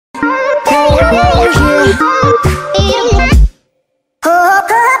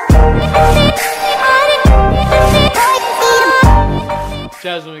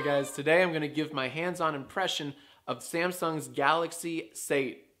Jasmine guys, today I'm going to give my hands-on impression of Samsung's Galaxy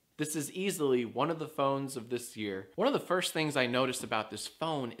S8. This is easily one of the phones of this year. One of the first things I noticed about this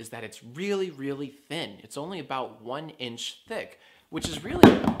phone is that it's really, really thin. It's only about 1 inch thick, which is really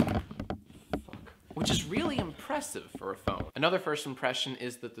impressive for a phone. Another first impression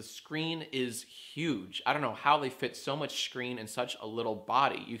is that the screen is huge. I don't know how they fit so much screen in such a little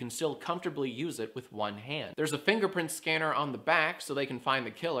body. You can still comfortably use it with one hand. There's a fingerprint scanner on the back so they can find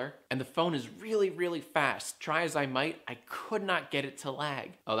the killer, and the phone is really, really fast. Try as I might, I could not get it to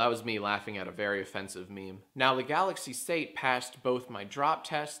lag. Oh, that was me laughing at a very offensive meme. Now, the Galaxy S8 passed both my drop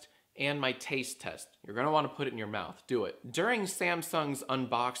test and my taste test. You're gonna wanna put it in your mouth, do it. During Samsung's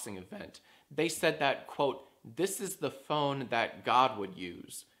unboxing event, they said that, quote, "This is the phone that God would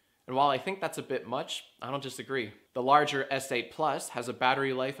use." And while I think that's a bit much, I don't disagree. The larger S8 Plus has a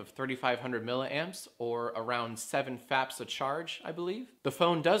battery life of 3,500 milliamps, or around 7 faps a charge, I believe. The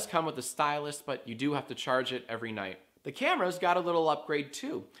phone does come with a stylus, but you do have to charge it every night. The camera's got a little upgrade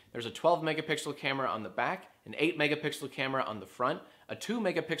too. There's a 12 megapixel camera on the back, an 8 megapixel camera on the front, a 2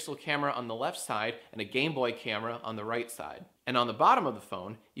 megapixel camera on the left side, and a Game Boy camera on the right side. And on the bottom of the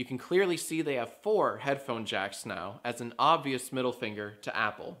phone, you can clearly see they have 4 headphone jacks now, as an obvious middle finger to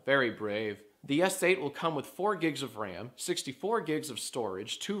Apple. Very brave. The S8 will come with 4 gigs of RAM, 64 gigs of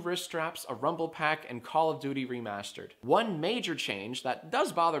storage, 2 wrist straps, a rumble pack, and Call of Duty Remastered. One major change that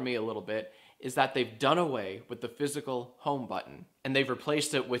does bother me a little bit is that they've done away with the physical home button, and they've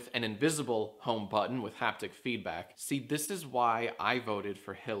replaced it with an invisible home button with haptic feedback. See, this is why I voted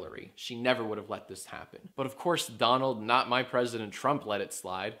for Hillary. She never would have let this happen. But of course, Donald, not my President Trump, let it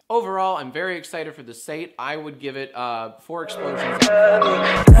slide. Overall, I'm very excited for the S8. I would give it 4 explosions.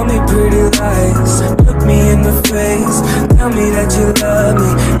 Tell me pretty lies, look me in the face, tell me that you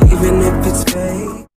love me.